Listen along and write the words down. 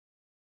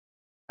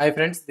Hi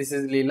friends, this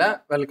is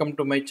Leela. Welcome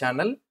to my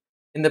channel.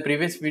 In the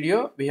previous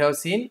video, we have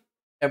seen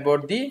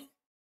about the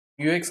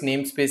Vuex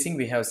namespacing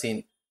we have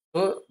seen.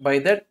 So by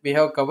that, we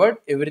have covered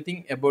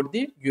everything about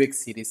the Vuex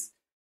series.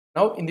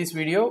 Now in this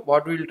video,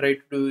 what we will try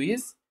to do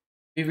is,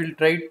 we will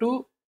try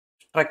to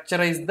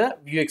structurize the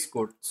Vuex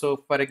code.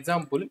 So for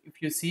example,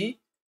 if you see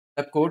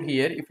the code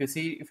here, if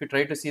you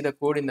try to see the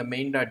code in the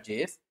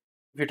main.js,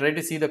 if you try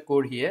to see the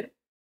code here,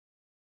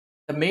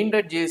 the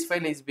main.js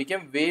file is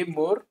become way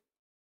more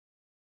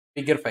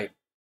bigger file.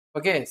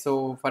 Okay,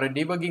 so for a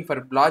debugging for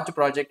a large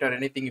project or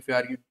anything, if you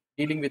are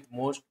dealing with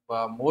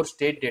more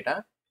state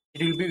data,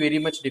 it will be very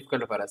much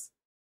difficult for us.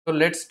 So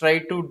let's try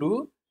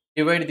to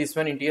divide this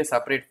one into a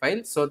separate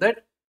file, so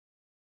that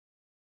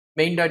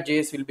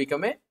main.js will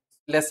become a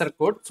lesser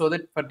code, so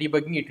that for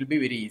debugging it will be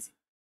very easy.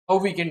 How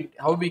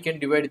we can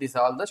divide this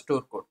all the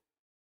store code.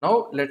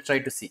 Now let's try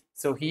to see.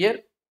 So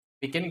here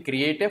we can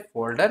create a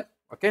folder,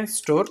 okay,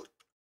 store,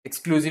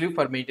 exclusively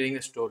for maintaining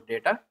the store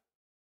data.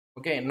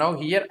 Okay, now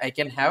here I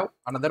can have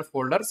another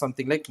folder,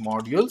 something like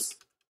modules.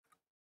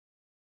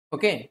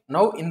 Okay,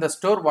 now in the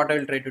store, what I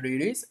will try to do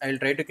is I will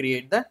try to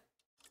create the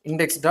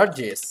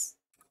index.js.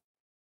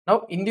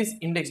 Now in this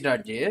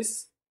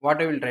index.js,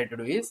 what I will try to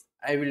do is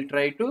I will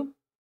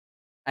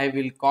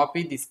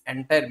copy this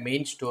entire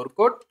main store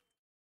code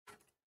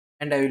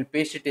and I will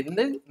paste it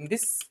in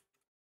this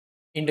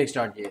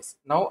index.js.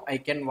 Now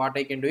what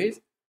I can do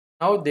is,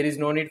 now there is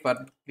no need for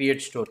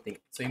create store thing,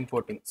 so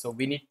importing, so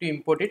we need to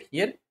import it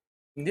here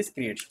in this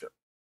create store.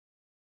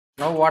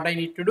 Now what I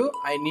need to do,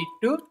 I need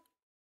to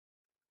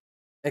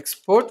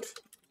export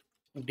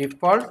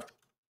default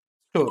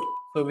store.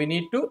 So we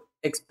need to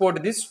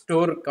export this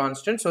store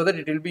constant so that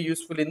it will be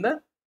useful in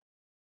the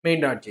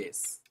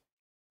main.js.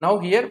 Now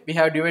here we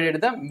have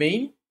divided the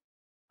main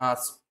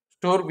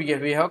store. We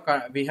have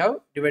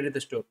divided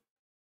the store.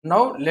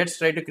 Now let's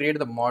try to create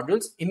the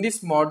modules. In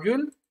this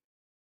module,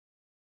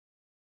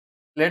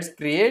 let's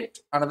create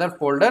another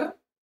folder.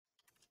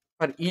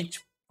 For each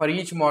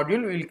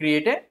module we will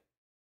create a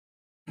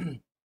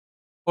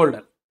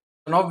folder.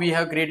 So now we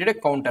have created a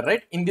counter,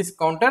 right? In this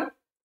counter,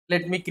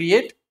 let me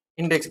create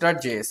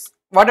index.js.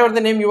 Whatever the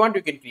name you want,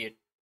 you can create.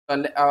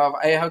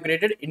 I have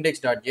created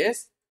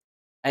index.js.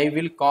 I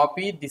will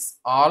copy this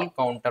all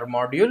counter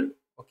module.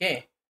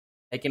 Okay,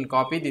 I can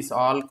copy this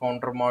all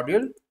counter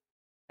module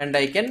and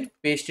I can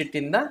paste it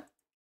in the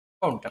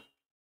counter.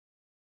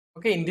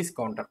 Okay, in this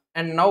counter.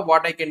 And now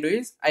what I can do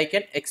is I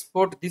can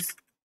export this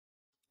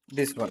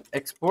one,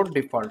 export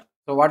default.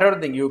 So whatever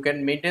thing, you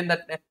can maintain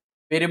that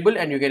variable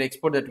and you can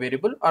export that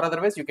variable, or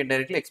otherwise you can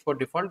directly export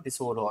default this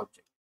whole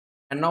object.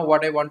 And now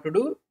what I want to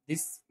do,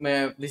 this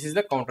is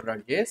the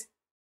counter.js.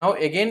 Now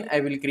again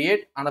I will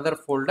create another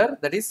folder,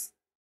 that is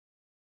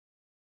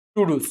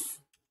to dos.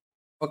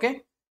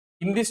 Okay,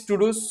 in this to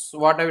dos,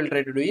 what I will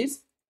try to do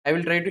is I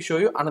will try to show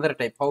you another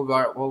type,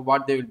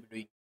 what they will be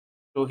doing.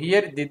 So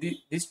here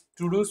this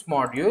to dos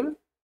module,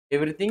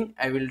 everything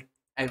I will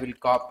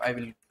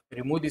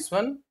remove this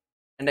one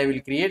and I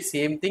will create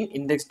same thing,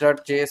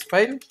 index.js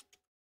file,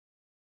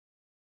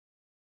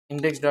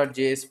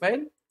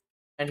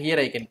 and here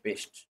I can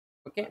paste.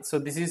 Okay, so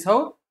this is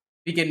how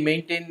we can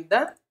maintain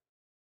the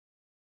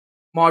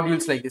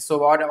modules like this. So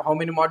how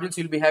many modules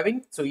you'll be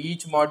having? So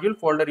each module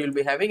folder you'll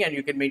be having, and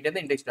you can maintain the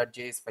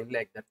index.js file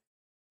like that.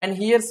 And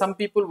here some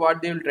people,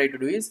 what they will try to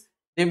do is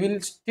they will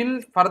still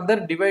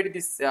further divide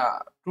this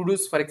to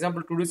dos. For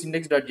example, to dos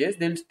index.js,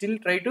 they will still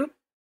try to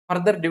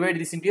further divide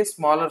this into a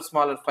smaller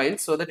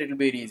files, so that it will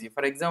be very easy.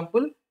 For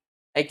example,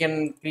 I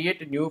can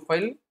create a new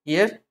file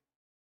here,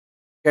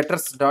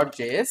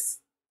 getters.js.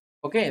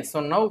 Okay, so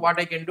now what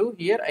I can do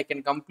here, I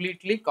can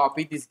completely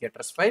copy this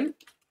getters file,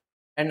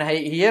 and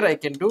here I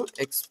can do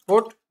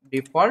export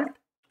default.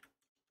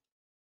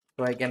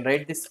 So I can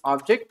write this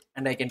object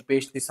and I can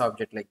paste this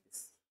object like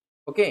this.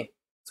 Okay,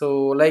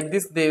 so like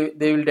this they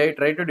will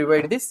try to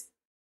divide this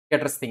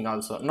getters thing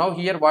also. Now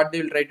here what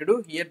they will try to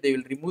do, here they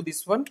will remove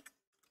this one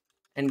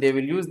and they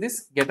will use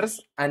this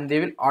getters and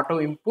they will auto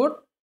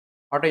import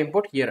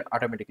here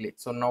automatically.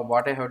 So now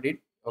what I have did,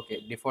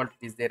 okay, default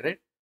is there, right?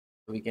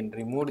 So we can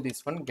remove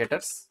this one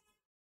getters.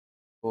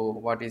 So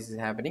what is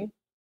happening,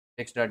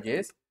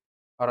 text.js,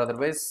 or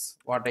otherwise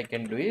what I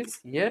can do is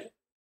here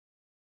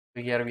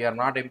we are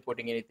not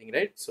importing anything,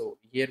 right? So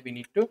here we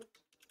need to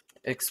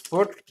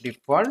export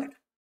default.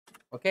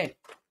 Okay,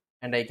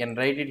 and I can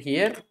write it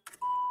here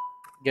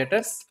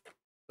getters,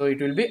 so it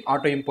will be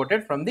auto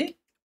imported from the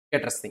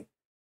getters thing.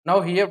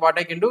 Now here what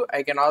I can do,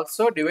 I can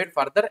also divide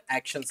further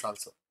actions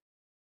also.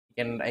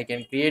 I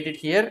can create it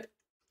here,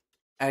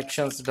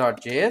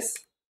 actions.js,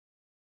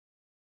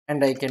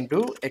 and I can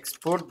do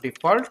export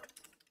default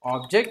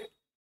object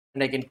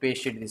and I can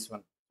paste it this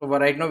one. So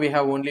right now we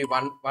have only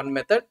one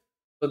method,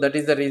 so that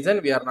is the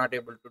reason we are not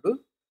able to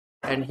do.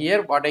 And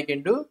here what I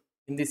can do,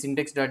 in this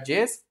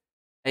index.js,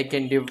 I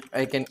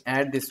can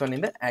add this one in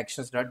the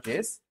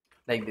actions.js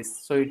like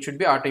this, so it should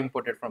be auto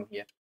imported from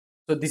here.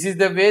 So this is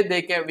the way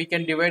we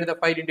can divide the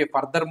file into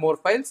further more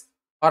files,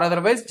 or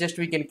otherwise just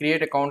we can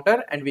create a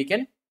counter and we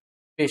can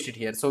paste it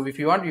here. So if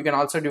you want, you can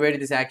also divide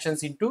these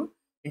actions into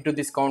into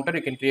this counter,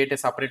 you can create a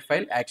separate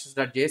file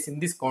actions.js in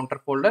this counter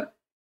folder,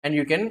 and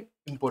you can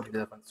import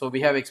it. So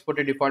we have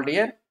exported default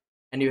here,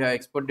 and you have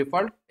export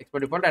default,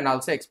 and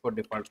also export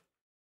default.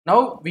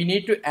 Now we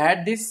need to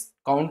add this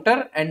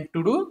counter and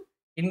to do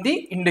in the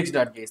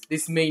index.js,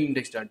 this main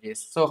index.js.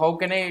 So how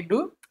can I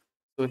do?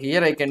 So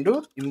here I can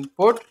do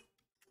import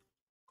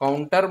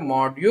counter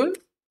module,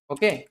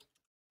 okay,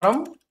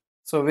 from,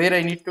 so where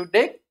I need to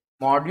take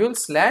module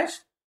slash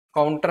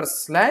counter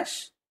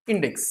slash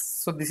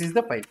index. So this is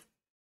the file,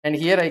 and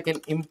here I can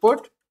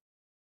import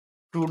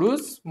to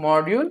do's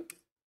module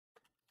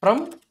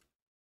from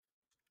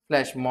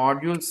slash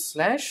module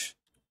slash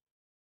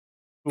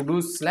to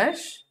do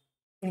slash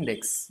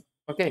index.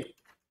 Okay,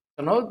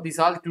 so now these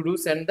all to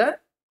do's and the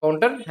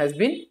counter has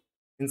been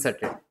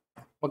inserted.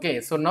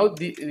 Okay, so now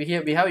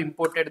here we have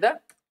imported the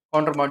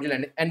counter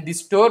module, and the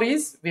store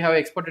is, we have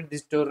exported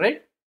this store,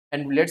 right?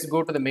 And let's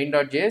go to the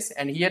main.js,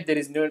 and here there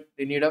is no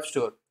need of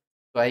store.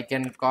 So I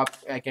can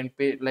copy, I can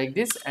pay like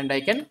this, and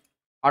I can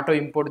auto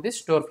import this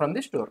store from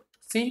the store.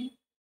 See,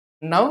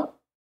 now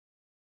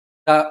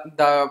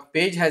the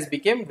page has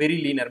become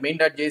very linear.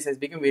 Main.js has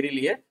become very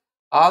linear.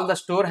 All the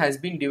store has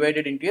been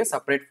divided into a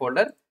separate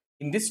folder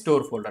in this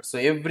store folder. So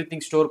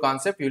everything store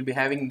concept, you will be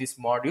having these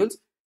modules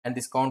and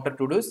this counter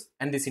to do's,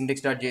 and this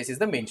index.js is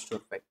the main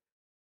store file.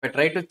 If I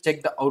try to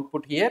check the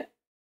output here,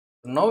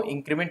 now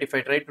increment, if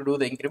I try to do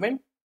the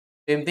increment,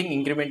 same thing,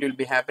 increment will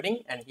be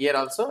happening, and here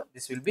also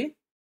this will be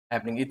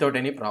happening without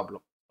any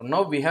problem. So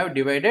now we have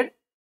divided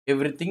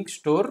everything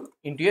store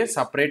into a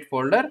separate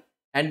folder,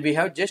 and we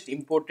have just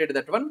imported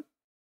that one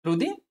through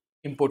the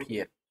import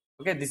here.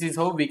 Okay, this is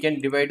how we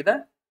can divide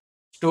the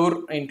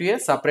store into a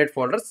separate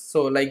folder.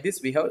 So like this,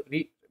 we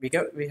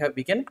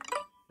can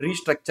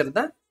restructure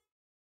the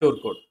store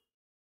code.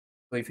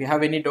 So if you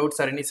have any doubts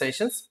or any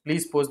suggestions,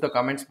 please post the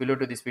comments below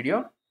to this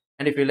video.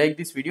 And if you like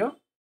this video,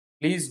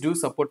 please do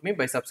support me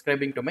by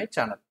subscribing to my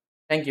channel.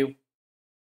 Thank you.